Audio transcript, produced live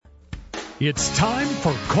It's time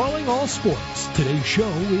for Calling All Sports. Today's show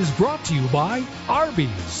is brought to you by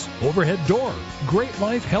Arby's, Overhead Door, Great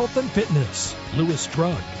Life Health and Fitness, Lewis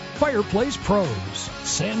Drug, Fireplace Pros,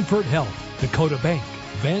 Sanford Health, Dakota Bank,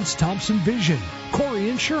 Vance Thompson Vision, Corey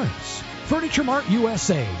Insurance, Furniture Mart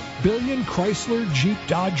USA, Billion Chrysler Jeep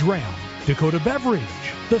Dodge Ram, Dakota Beverage,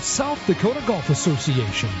 the South Dakota Golf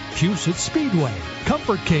Association, Puget Speedway,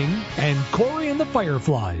 Comfort King, and Corey and the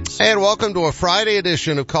Fireflies. And welcome to a Friday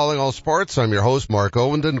edition of Calling All Sports. I'm your host, Mark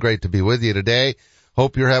Ovenden. Great to be with you today.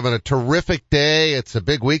 Hope you're having a terrific day. It's a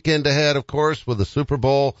big weekend ahead, of course, with the Super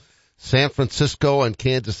Bowl, San Francisco and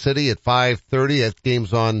Kansas City at 5:30. That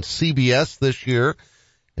game's on CBS this year.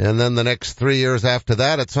 And then the next 3 years after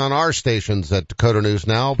that, it's on our stations at Dakota News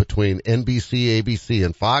Now between NBC, ABC,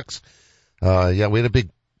 and Fox. We had a big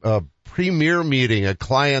premier meeting, a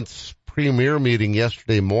client's premier meeting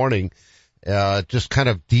yesterday morning, just kind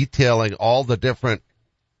of detailing all the different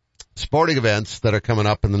sporting events that are coming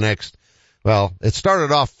up in the next, well, it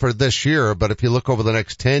started off for this year, but if you look over the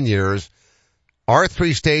next 10 years, our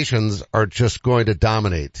three stations are just going to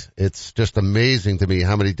dominate. It's just amazing to me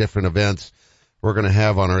how many different events we're going to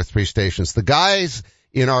have on our three stations. The guys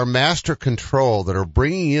in our master control that are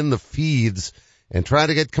bringing in the feeds and trying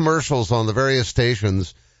to get commercials on the various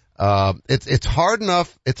stations, it's hard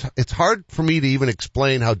enough. It's hard for me to even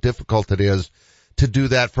explain how difficult it is to do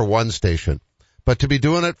that for one station. But to be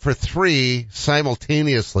doing it for three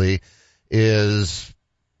simultaneously is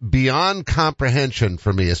beyond comprehension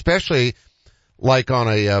for me, especially like on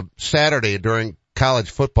a Saturday during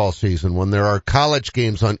college football season when there are college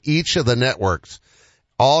games on each of the networks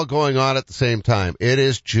all going on at the same time. It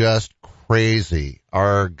is just crazy.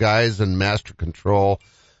 Our guys in master control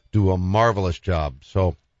do a marvelous job.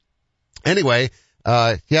 So anyway,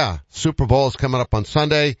 Super Bowl is coming up on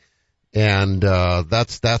Sunday, and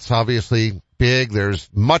that's obviously big. There's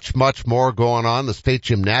much more going on. The state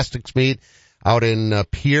gymnastics meet out in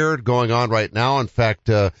Pierre going on right now. In fact,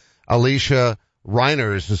 Alicia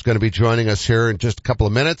Reiners is going to be joining us here in just a couple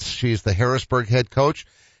of minutes. She's the Harrisburg head coach.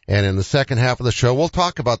 And in the second half of the show, we'll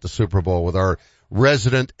talk about the Super Bowl with our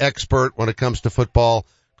resident expert when it comes to football,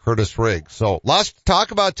 Curtis Riggs. So lots to talk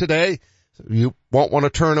about today. You won't want to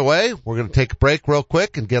turn away. We're going to take a break real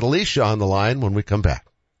quick and get Alicia on the line when we come back.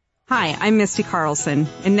 Hi, I'm Misty Carlson,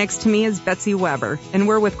 and next to me is Betsy Weber, and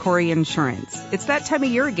we're with Corey Insurance. It's that time of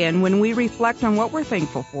year again when we reflect on what we're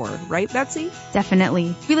thankful for, right, Betsy?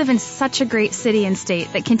 Definitely. We live in such a great city and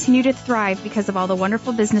state that continue to thrive because of all the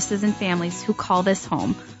wonderful businesses and families who call this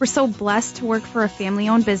home. We're so blessed to work for a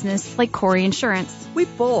family-owned business like Corey Insurance. We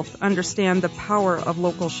both understand the power of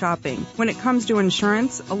local shopping. When it comes to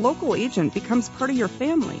insurance, a local agent becomes part of your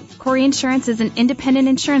family. Corey Insurance is an independent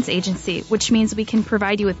insurance agency, which means we can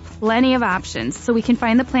provide you with plenty of options so we can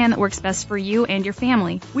find the plan that works best for you and your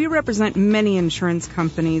family. We represent many insurance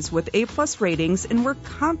companies with A+ ratings, and we're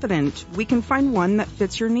confident we can find one that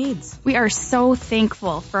fits your needs. We are so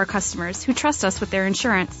thankful for our customers who trust us with their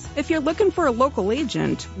insurance. If you're looking for a local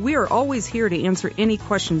agent, we are always here to answer any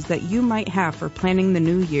questions that you might have for planning the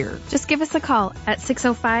new year. Just give us a call at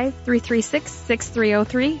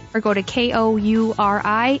 605-336-6303 or go to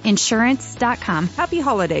KOURIinsurance.com. Happy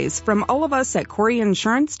holidays from all of us at Corey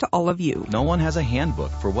Insurance to all of you. No one has a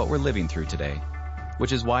handbook for what we're living through today,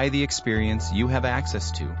 which is why the experience you have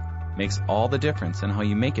access to makes all the difference in how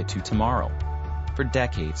you make it to tomorrow. For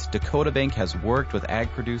decades, Dakota Bank has worked with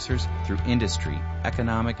ag producers through industry,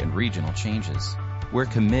 economic, and regional changes. We're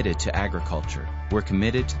committed to agriculture. We're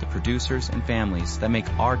committed to the producers and families that make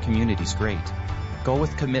our communities great. Go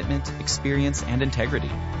with commitment, experience, and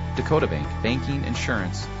integrity. Dakota Bank, banking,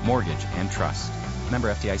 insurance, mortgage, and trust.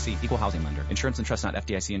 Member FDIC, equal housing lender. Insurance and trust not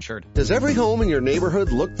FDIC insured. Does every home in your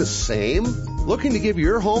neighborhood look the same? Looking to give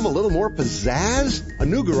your home a little more pizzazz? A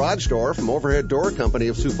new garage door from Overhead Door Company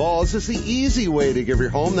of Sioux Falls is the easy way to give your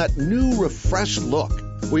home that new, refreshed look.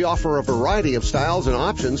 We offer a variety of styles and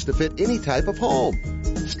options to fit any type of home.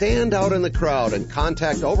 Stand out in the crowd and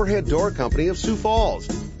contact Overhead Door Company of Sioux Falls.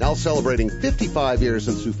 Now celebrating 55 years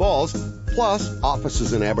in Sioux Falls, plus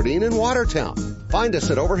offices in Aberdeen and Watertown. Find us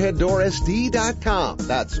at overheaddoorsd.com.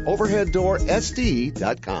 That's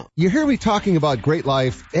overheaddoorsd.com. You hear me talking about Great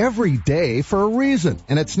Life every day for a reason,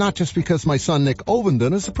 and it's not just because my son Nick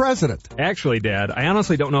Ovenden is the president. Actually, Dad, I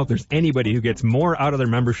honestly don't know if there's anybody who gets more out of their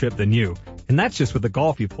membership than you. And that's just with the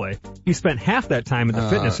golf you play. You spent half that time at the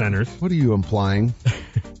fitness centers. What are you implying?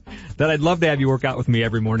 That I'd love to have you work out with me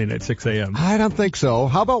every morning at 6 a.m. I don't think so.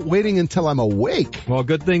 How about waiting until I'm awake? Well,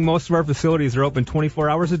 good thing most of our facilities are open 24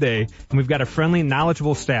 hours a day, and we've got a friendly,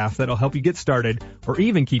 knowledgeable staff that'll help you get started or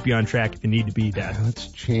even keep you on track if you need to be, Dad. Let's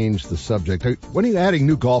change the subject. When are you adding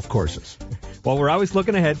new golf courses? Well, we're always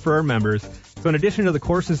looking ahead for our members. So in addition to the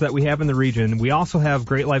courses that we have in the region, we also have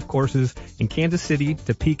Great Life courses in Kansas City,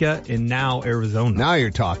 Topeka, and now Arizona. Now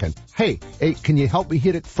you're talking. Hey, can you help me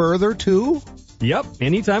hit it further, too? Yep,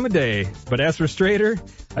 any time of day. But as for straighter,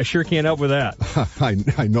 I sure can't help with that.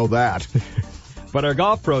 I know that. But our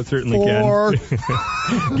golf pro certainly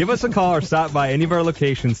can. Give us a call or stop by any of our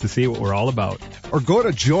locations to see what we're all about. Or go to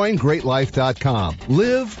joingreatlife.com.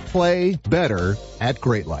 Live, play better at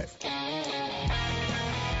Great Life.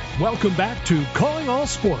 Welcome back to Calling All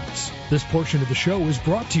Sports. This portion of the show is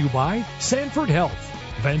brought to you by Sanford Health,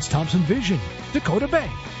 Vance Thompson Vision, Dakota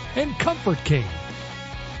Bank, and Comfort King.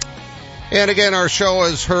 And again, our show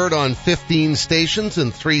is heard on 15 stations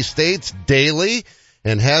in 3 states daily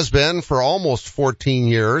and has been for almost 14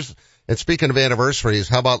 years. And speaking of anniversaries,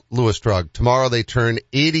 how about Louis Drug? Tomorrow they turn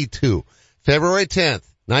 82. February 10th,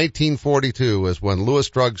 1942 is when Louis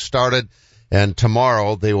Drug started, and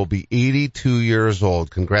tomorrow they will be 82 years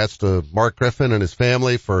old. Congrats to Mark Griffin and his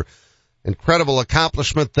family for incredible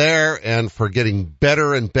accomplishment there and for getting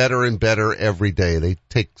better and better and better every day. They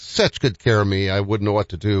take such good care of me. I wouldn't know what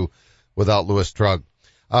to do without Louis Drug.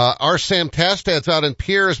 Our Sam Tastad's out in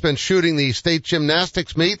Pierre has been shooting the state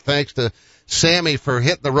gymnastics meet. Thanks to Sammy for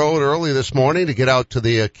hitting the road early this morning to get out to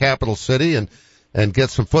the capital city and get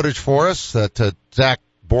some footage for us that Zach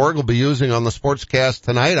Borg will be using on the Sportscast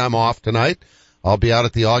tonight. I'm off tonight. I'll be out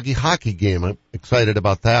at the Augie hockey game. I'm excited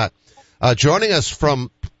about that. Joining us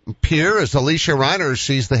from Pierre is Alicia Reiners.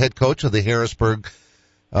 She's the head coach of the Harrisburg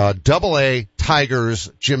AA Tigers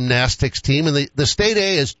gymnastics team. And the State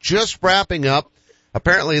A is just wrapping up.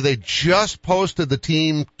 Apparently they just posted the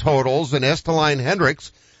team totals, and Esteline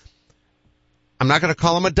Hendricks, I'm not going to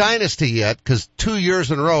call him a dynasty yet because 2 years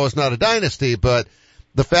in a row is not a dynasty, but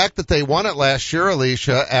the fact that they won it last year,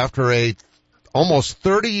 Alicia, after a almost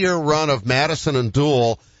 30-year run of Madison and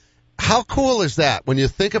Dual, how cool is that when you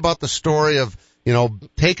think about the story of,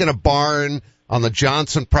 taking a barn on the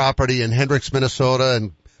Johnson property in Hendricks, Minnesota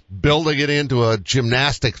and building it into a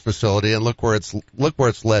gymnastics facility, and look where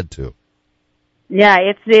it's led to. Yeah,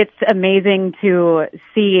 it's amazing to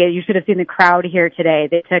see. You should have seen the crowd here today.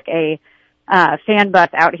 They took a fan bus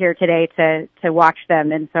out here today to watch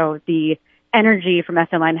them, and so the energy from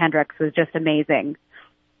Esteline Hendricks was just amazing.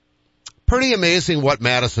 Pretty amazing what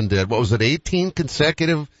Madison did. What was it, 18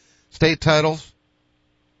 consecutive state titles?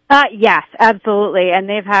 Yes, absolutely. And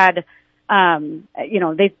they've had,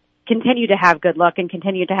 they've continued to have good luck and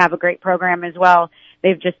continue to have a great program as well.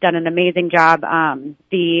 They've just done an amazing job.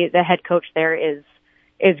 The head coach there is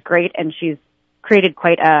great, and she's created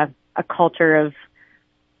quite a culture of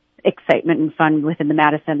excitement and fun within the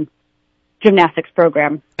Madison gymnastics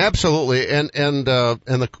program. Absolutely. And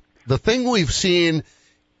the thing we've seen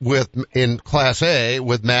in Class A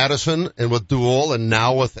with Madison and with Dual and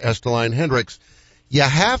now with Esteline Hendricks, you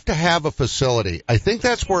have to have a facility. I think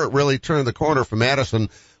that's where it really turned the corner for Madison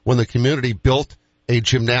when the community built a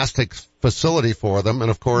gymnastics facility for them. And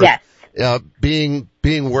of course, yes. Being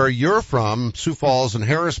where you're from, Sioux Falls and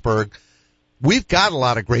Harrisburg, we've got a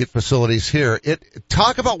lot of great facilities here.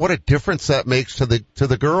 Talk about what a difference that makes to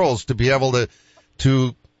the girls to be able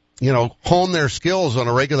to hone their skills on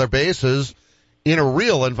a regular basis in a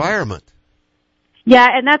real environment. Yeah,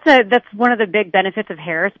 and that's one of the big benefits of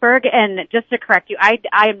Harrisburg. And just to correct you,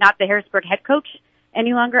 I am not the Harrisburg head coach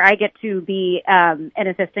any longer. I get to be an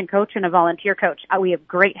assistant coach and a volunteer coach. We have a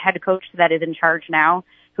great head coach that is in charge now,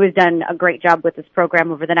 who has done a great job with this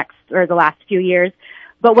program over the last few years.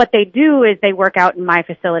 But what they do is they work out in my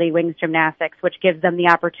facility, Wings Gymnastics, which gives them the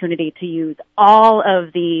opportunity to use all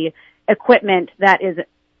of the equipment that is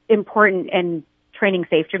important in training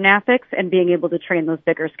safe gymnastics and being able to train those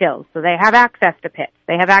bigger skills. So they have access to pits.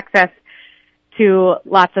 They have access to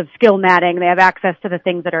lots of skill matting. They have access to the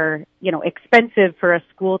things that are, expensive for a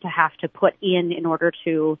school to have to put in order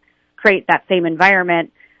to create that same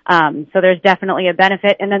environment. So there's definitely a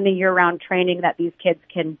benefit. And then the year-round training that these kids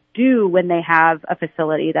can do when they have a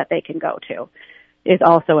facility that they can go to is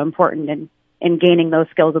also important in gaining those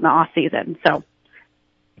skills in the off season. So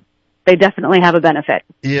they definitely have a benefit.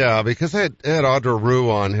 Yeah, because I had Audra Rue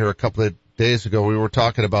on here a couple of days ago. We were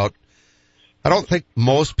talking about, I don't think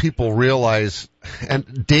most people realize,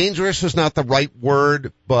 and dangerous is not the right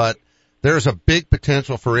word, but there's a big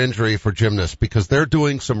potential for injury for gymnasts because they're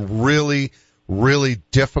doing some really, really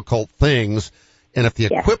difficult things. And if the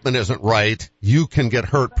equipment isn't right, you can get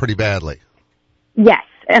hurt pretty badly. Yes,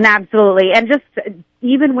 and absolutely. And just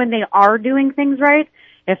even when they are doing things right,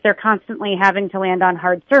 if they're constantly having to land on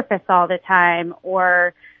hard surface all the time,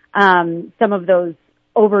 or some of those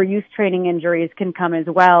overuse training injuries can come as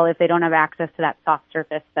well if they don't have access to that soft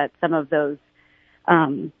surface that some of those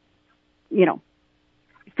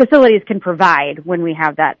facilities can provide when we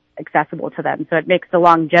have that accessible to them. So it makes the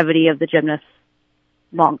longevity of the gymnasts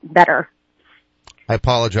better. I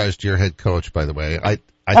apologize to your head coach, by the way. I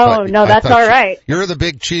that's all right. You're the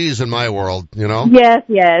big cheese in my world, Yes.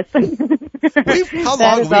 How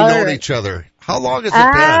long have we known each other? How long has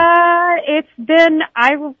it been?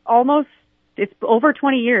 It's over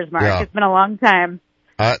 20 years, Mark. Yeah. It's been a long time.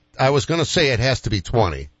 I was going to say it has to be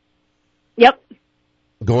 20. Yep.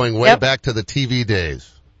 Going way back to the TV days.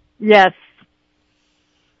 Yes.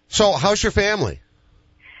 So how's your family?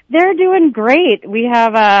 They're doing great. We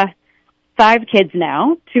have 5 kids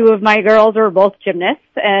now. 2 of my girls are both gymnasts,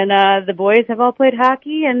 and the boys have all played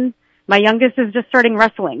hockey, and my youngest is just starting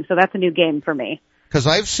wrestling, so that's a new game for me. Because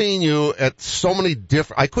I've seen you at so many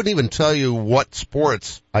I couldn't even tell you what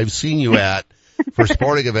sports I've seen you at for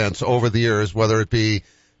sporting events over the years, whether it be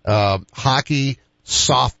hockey,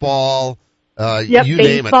 softball, you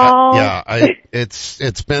name it.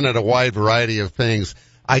 It's been at a wide variety of things.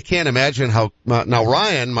 I can't imagine how, now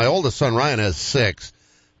Ryan, my oldest son Ryan has 6,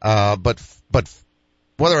 but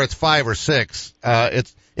whether it's 5 or 6,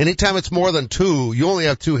 anytime it's more than 2, you only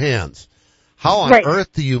have 2 hands. How on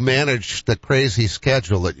earth do you manage the crazy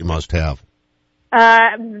schedule that you must have?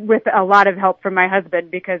 With a lot of help from my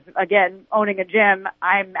husband, because again, owning a gym,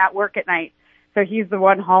 I'm at work at night. So he's the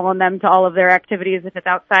one hauling them to all of their activities if it's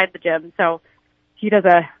outside the gym. So he's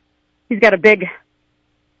got a big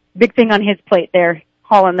thing on his plate there,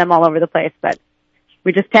 hauling them all over the place, but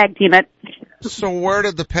we just tag team it. So where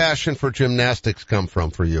did the passion for gymnastics come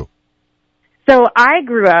from for you? So I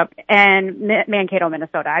grew up in Mankato,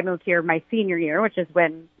 Minnesota. I moved here my senior year, which is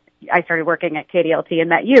when I started working at KDLT and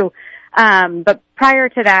met you. But prior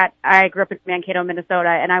to that, I grew up in Mankato, Minnesota,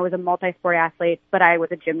 and I was a multi-sport athlete, but I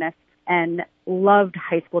was a gymnast and loved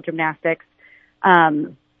high school gymnastics.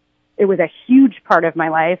 It was a huge part of my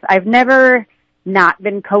life. I've never not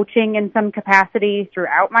been coaching in some capacity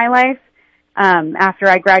throughout my life. After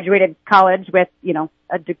I graduated college with,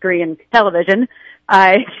 a degree in television,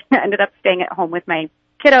 I ended up staying at home with my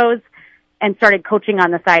kiddos and started coaching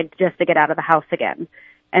on the side just to get out of the house again.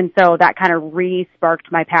 And so that kind of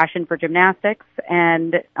re-sparked my passion for gymnastics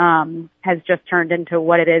and has just turned into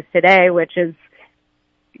what it is today, which is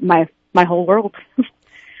my whole world.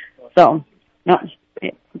 So,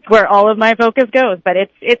 it's where all of my focus goes. But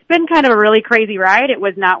it's been kind of a really crazy ride. It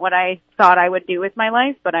was not what I thought I would do with my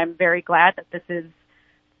life, but I'm very glad that this is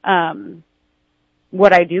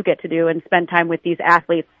what I do get to do and spend time with these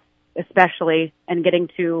athletes, especially, and getting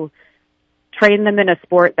to train them in a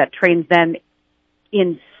sport that trains them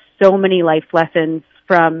in so many life lessons,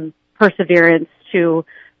 from perseverance to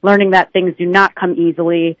learning that things do not come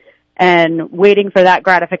easily and waiting for that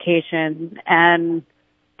gratification and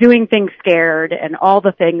doing things scared and all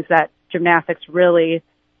the things that gymnastics really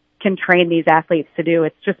can train these athletes to do.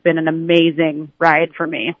 It's just been an amazing ride for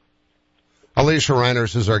me. Alicia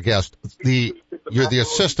Reiners is our guest. You're the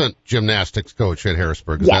assistant gymnastics coach at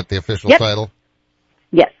Harrisburg. Is that the official title?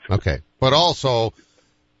 Yes. Okay. But also,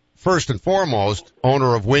 first and foremost,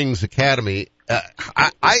 owner of Wings Academy.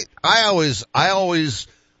 I always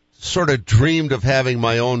sort of dreamed of having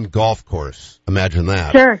my own golf course. Imagine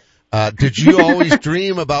that. Sure. Did you always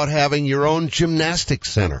dream about having your own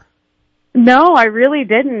gymnastics center? No, I really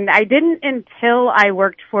didn't. I didn't until I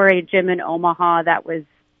worked for a gym in Omaha that was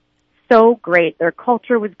so great. Their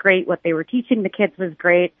culture was great. What they were teaching the kids was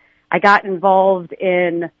great. I got involved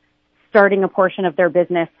in starting a portion of their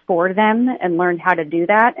business for them and learned how to do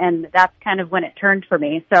that. And that's kind of when it turned for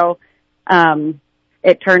me. So,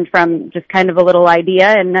 it turned from just kind of a little idea,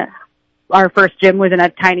 and our first gym was in a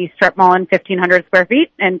tiny strip mall in 1,500 square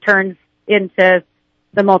feet and turned into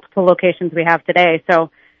the multiple locations we have today. So it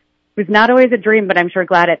was not always a dream, but I'm sure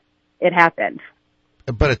glad it happened.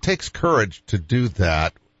 But it takes courage to do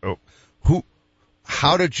that.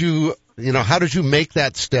 How did you make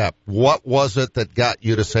that step? What was it that got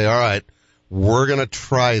you to say, all right, we're going to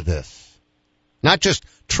try this? Not just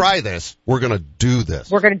try this, we're going to do this.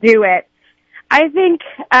 We're going to do it. I think,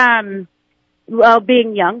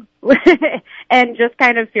 being young and just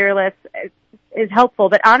kind of fearless is helpful,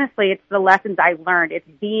 but honestly, it's the lessons I learned. It's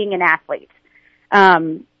being an athlete.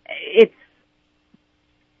 It's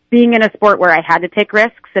being in a sport where I had to take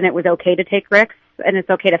risks, and it was okay to take risks, and it's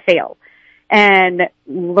okay to fail. And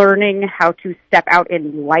learning how to step out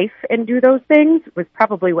in life and do those things was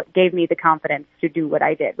probably what gave me the confidence to do what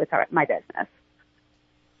I did with my business.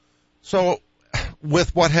 So,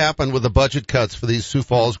 with what happened with the budget cuts for these Sioux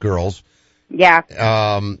Falls girls,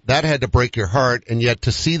 that had to break your heart, and yet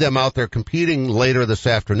to see them out there competing later this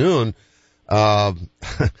afternoon,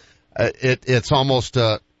 it's almost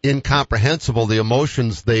incomprehensible, the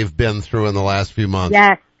emotions they've been through in the last few months.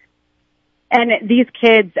 Yes. And these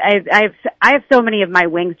kids, I have so many of my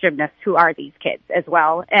wings gymnasts who are these kids as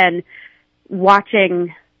well. And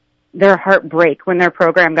watching their heart break when their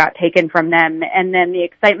program got taken from them, and then the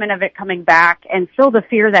excitement of it coming back, and still the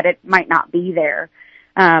fear that it might not be there.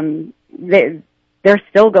 They're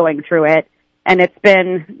still going through it, and it's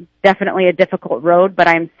been definitely a difficult road, but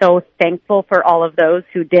I'm so thankful for all of those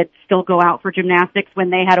who did still go out for gymnastics when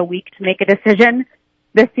they had a week to make a decision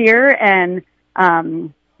this year, and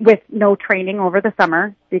with no training over the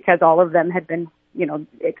summer, because all of them had been,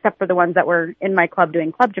 except for the ones that were in my club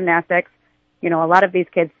doing club gymnastics, a lot of these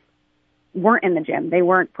kids weren't in the gym. They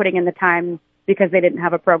weren't putting in the time because they didn't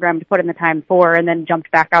have a program to put in the time for, and then jumped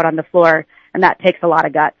back out on the floor. And that takes a lot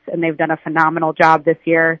of guts, and they've done a phenomenal job this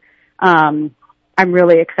year. I'm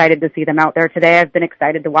really excited to see them out there today. I've been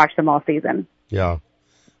excited to watch them all season. Yeah.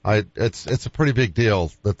 It's a pretty big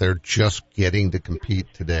deal that they're just getting to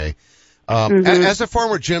compete today. As a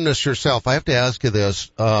former gymnast yourself, I have to ask you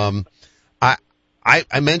this. I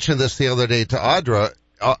mentioned this the other day to Audra.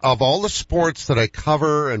 Of all the sports that I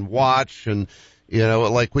cover and watch, and,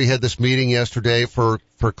 like we had this meeting yesterday for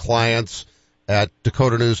clients at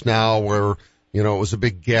Dakota News Now where, it was a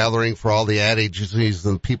big gathering for all the ad agencies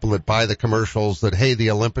and people that buy the commercials that, hey,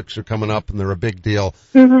 the Olympics are coming up and they're a big deal.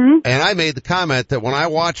 Mm-hmm. And I made the comment that when I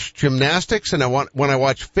watch gymnastics and when I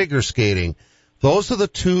watch figure skating, those are the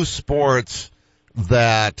two sports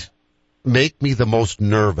that make me the most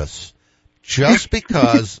nervous. Just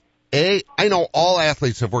because I know all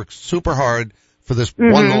athletes have worked super hard for this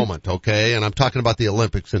one moment, okay? And I'm talking about the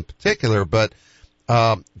Olympics in particular, but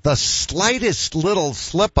the slightest little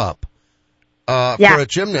slip up for a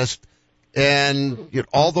gymnast and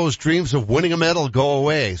all those dreams of winning a medal go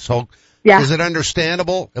away. So is it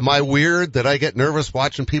understandable? Am I weird that I get nervous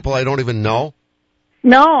watching people I don't even know?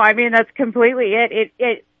 No, I mean, that's completely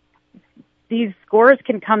it. These scores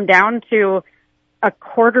can come down to a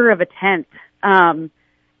quarter of a tenth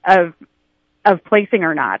of placing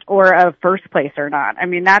or not, or of first place or not. I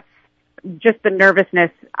mean, that's just the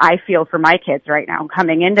nervousness I feel for my kids right now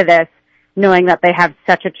coming into this, knowing that they have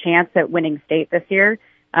such a chance at winning state this year,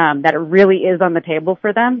 that it really is on the table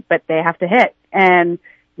for them, but they have to hit. And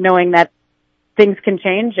knowing that things can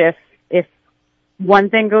change if one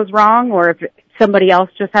thing goes wrong or if somebody else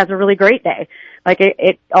just has a really great day. Like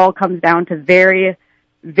it all comes down to very,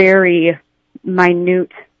 very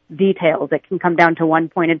minute details. It can come down to one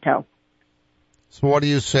pointed toe. So what do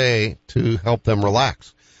you say to help them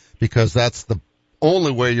relax? Because that's the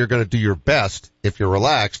only way you're going to do your best if you're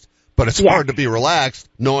relaxed, but it's hard to be relaxed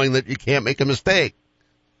knowing that you can't make a mistake.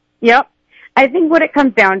 Yep. I think what it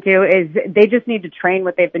comes down to is they just need to train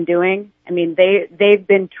what they've been doing. I mean, they've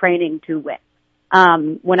been training to win.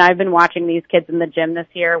 When I've been watching these kids in the gym this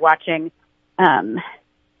year, watching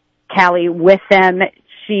Callie with them,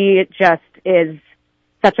 she just is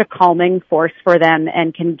such a calming force for them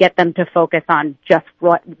and can get them to focus on just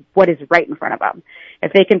what is right in front of them.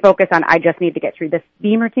 If they can focus on, I just need to get through this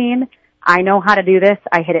beam routine. I know how to do this.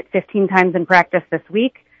 I hit it 15 times in practice this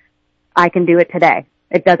week. I can do it today.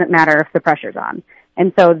 It doesn't matter if the pressure's on.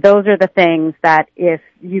 And so those are the things that if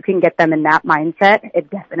you can get them in that mindset,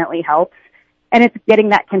 it definitely helps. And it's getting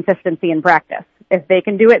that consistency in practice. If they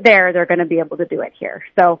can do it there, they're going to be able to do it here.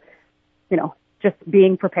 So, just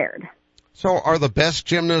being prepared. So are the best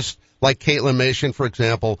gymnasts, like Caitlin Mason, for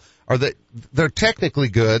example, they're technically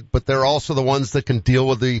good, but they're also the ones that can deal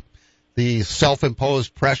with the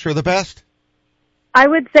self-imposed pressure the best? I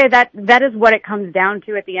would say that is what it comes down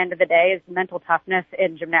to at the end of the day, is mental toughness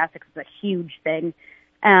in gymnastics is a huge thing.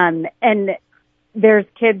 And there's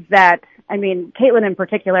kids that, Caitlin in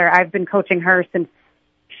particular, I've been coaching her since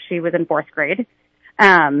she was in 4th grade.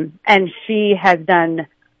 And she has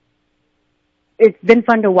it's been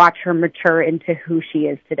fun to watch her mature into who she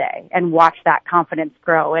is today and watch that confidence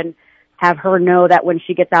grow and have her know that when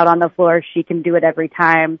she gets out on the floor, she can do it every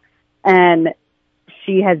time. And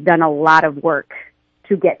she has done a lot of work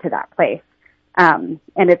to get to that place. And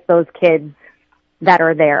it's those kids that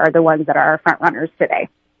are there are the ones that are our front runners today.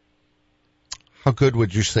 How good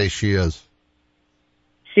would you say she is?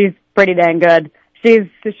 She's pretty dang good. She's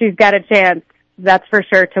got a chance, that's for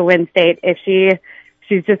sure, to win state. If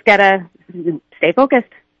she's just gotta stay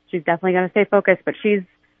focused. She's definitely gonna stay focused, but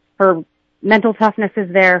her mental toughness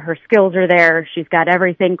is there, her skills are there, she's got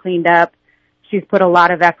everything cleaned up. She's put a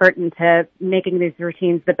lot of effort into making these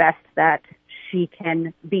routines the best that she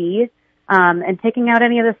can be, and taking out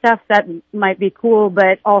any of the stuff that might be cool,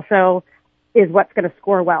 but also is what's going to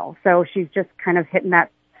score well. So she's just kind of hitting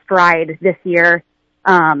that stride this year.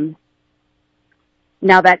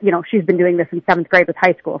 now that, she's been doing this in 7th grade with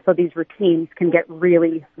high school, so these routines can get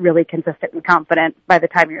really, really consistent and confident by the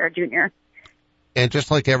time you're a junior. And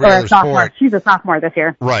just like every other sport. She's a sophomore this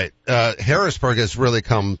year. Right. Harrisburg has really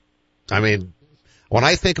come, when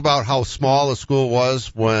I think about how small the school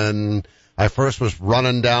was when I first was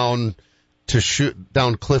running down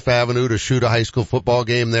Cliff Avenue to shoot a high school football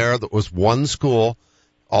game there, that was one school.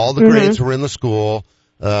 All the grades were in the school.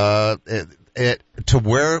 To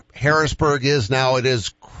where Harrisburg is now, it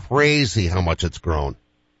is crazy how much it's grown.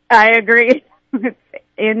 I agree. It's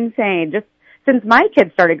insane. Just since my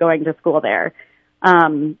kids started going to school there,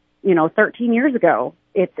 13 years ago,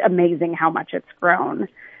 it's amazing how much it's grown.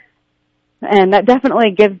 And that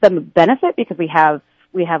definitely gives them a benefit because we have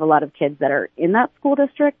a lot of kids that are in that school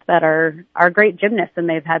district that are great gymnasts, and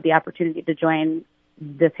they've had the opportunity to join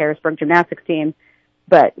this Harrisburg gymnastics team.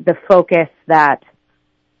 But the focus that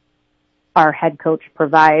our head coach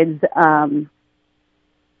provides,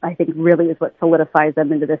 I think really is what solidifies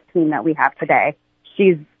them into this team that we have today.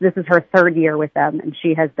 This is her 3rd year with them, and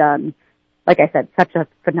she has done, like I said, such a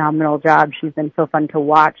phenomenal job. She's been so fun to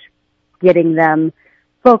watch, getting them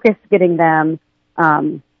focused, getting them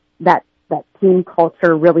that team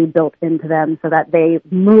culture really built into them so that they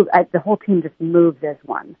move, the whole team just moves as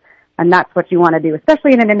one. And that's what you want to do,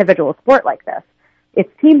 especially in an individual sport like this. It's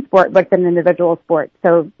team sport, but it's an individual sport.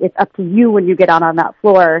 So it's up to you when you get out on that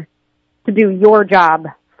floor to do your job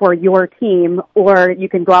for your team, or you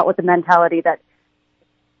can go out with the mentality that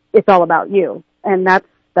it's all about you. And that's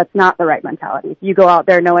not the right mentality. If you go out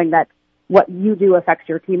there knowing that what you do affects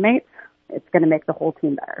your teammates, it's going to make the whole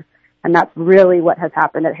team better. And that's really what has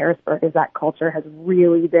happened at Harrisburg, is that culture has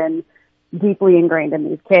really been deeply ingrained in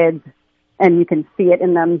these kids, and you can see it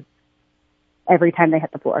in them every time they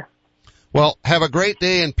hit the floor. Well, have a great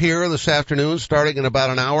day in Pierre this afternoon. Starting in about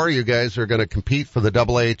an hour, you guys are going to compete for the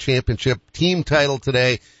AA championship team title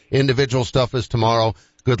today. Individual stuff is tomorrow.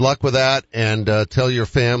 Good luck with that, and tell your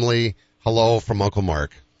family hello from Uncle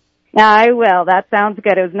Mark. I will. That sounds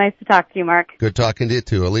good. It was nice to talk to you, Mark. Good talking to you,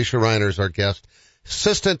 too. Alicia Reiners, our guest,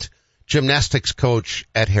 assistant gymnastics coach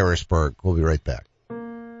at Harrisburg. We'll be right back.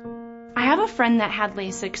 I have a friend that had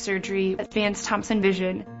LASIK surgery at Vance Thompson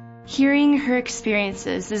Vision. Hearing her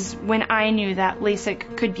experiences is when I knew that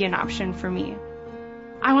LASIK could be an option for me.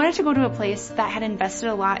 I wanted to go to a place that had invested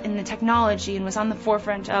a lot in the technology and was on the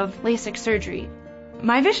forefront of LASIK surgery.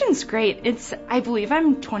 My vision's great. I believe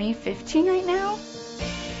I'm 20/15 right now.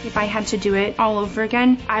 If I had to do it all over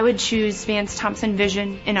again, I would choose Vance Thompson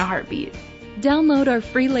Vision in a heartbeat. Download our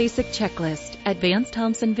free LASIK checklist at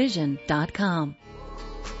VanceThompsonVision.com.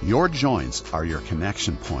 Your joints are your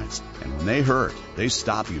connection points, and when they hurt, they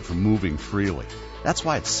stop you from moving freely. That's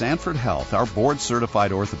why at Sanford Health, our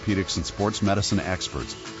board-certified orthopedics and sports medicine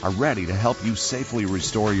experts are ready to help you safely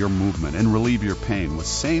restore your movement and relieve your pain with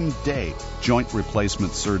same-day joint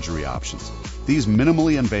replacement surgery options. These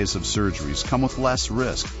minimally invasive surgeries come with less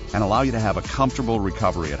risk and allow you to have a comfortable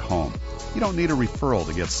recovery at home. You don't need a referral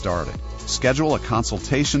to get started. Schedule a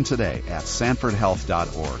consultation today at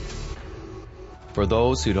sanfordhealth.org. For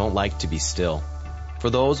those who don't like to be still,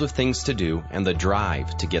 for those with things to do and the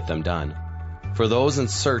drive to get them done, for those in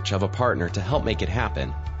search of a partner to help make it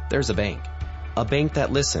happen, there's a bank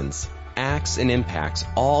that listens, acts, and impacts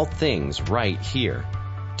all things right here.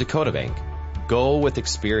 Dakota Bank. Go with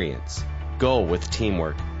experience. Go with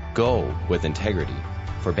teamwork. Go with integrity.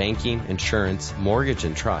 For banking, insurance, mortgage,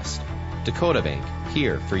 and trust. Dakota Bank,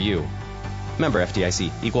 here for you. Member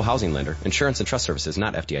FDIC, equal housing lender. Insurance and trust services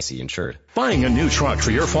not FDIC insured. Buying a new truck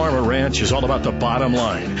for your farm or ranch is all about the bottom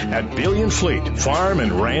line. At Billion Fleet, Farm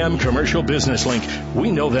and Ram Commercial Business Link,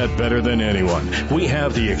 we know that better than anyone. We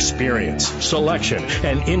have the experience, selection,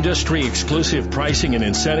 and industry-exclusive pricing and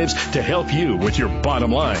incentives to help you with your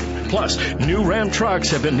bottom line. Plus, new Ram trucks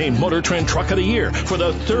have been named Motor Trend Truck of the Year for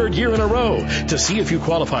the 3rd year in a row. To see if you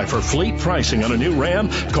qualify for fleet pricing on a new Ram,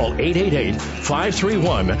 call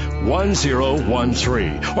 888-531-1013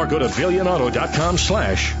 or go to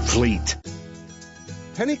billionauto.com/fleet.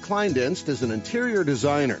 Penny Kleindienst is an interior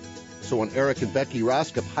designer. So when Eric and Becky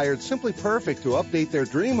Roskop hired Simply Perfect to update their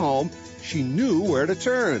dream home, she knew where to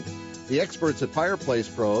turn. The experts at Fireplace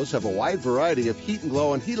Pros have a wide variety of Heat and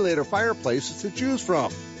Glow and Heatilator fireplaces to choose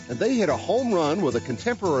from. And they hit a home run with a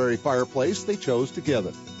contemporary fireplace they chose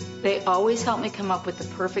together. They always help me come up with the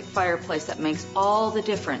perfect fireplace that makes all the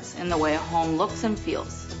difference in the way a home looks and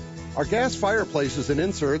feels. Our gas fireplaces and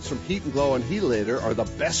inserts from Heat and Glow and Heatilator are the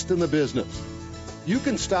best in the business. You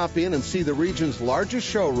can stop in and see the region's largest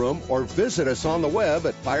showroom or visit us on the web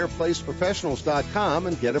at fireplaceprofessionals.com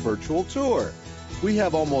and get a virtual tour. We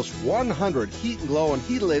have almost 100 Heat and Glow and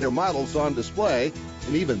Heatilator models on display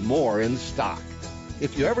and even more in stock.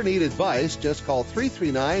 If you ever need advice, just call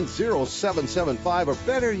 339-0775, or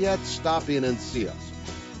better yet, stop in and see us.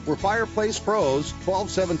 We're Fireplace Pros,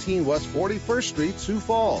 1217 West 41st Street, Sioux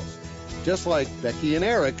Falls. Just like Becky and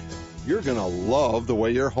Eric, you're going to love the way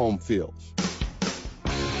your home feels.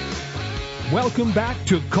 Welcome back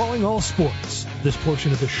to Calling All Sports. This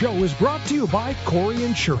portion of the show is brought to you by Corey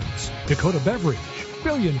Insurance, Dakota Beverage,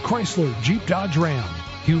 Billion Chrysler Jeep Dodge Ram,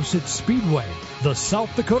 Huset Speedway, the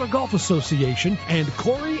South Dakota Golf Association, and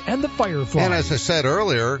Corey and the Fireflies. And as I said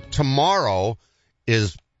earlier, tomorrow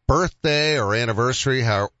is birthday or anniversary,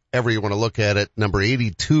 however you want to look at it, number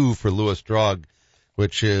 82 for Louis Drug,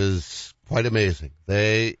 which is quite amazing.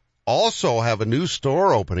 They also have a new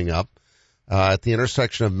store opening up at the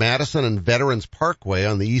intersection of Madison and Veterans Parkway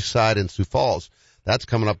on the east side in Sioux Falls. That's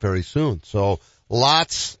coming up very soon. So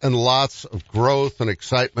lots and lots of growth and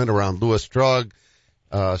excitement around Louis Drug.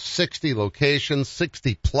 60 locations,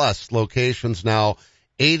 60-plus locations now,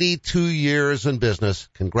 82 years in business.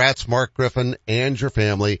 Congrats, Mark Griffin and your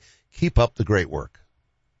family. Keep up the great work.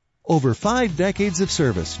 Over 5 decades of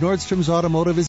service, Nordstrom's Automotive is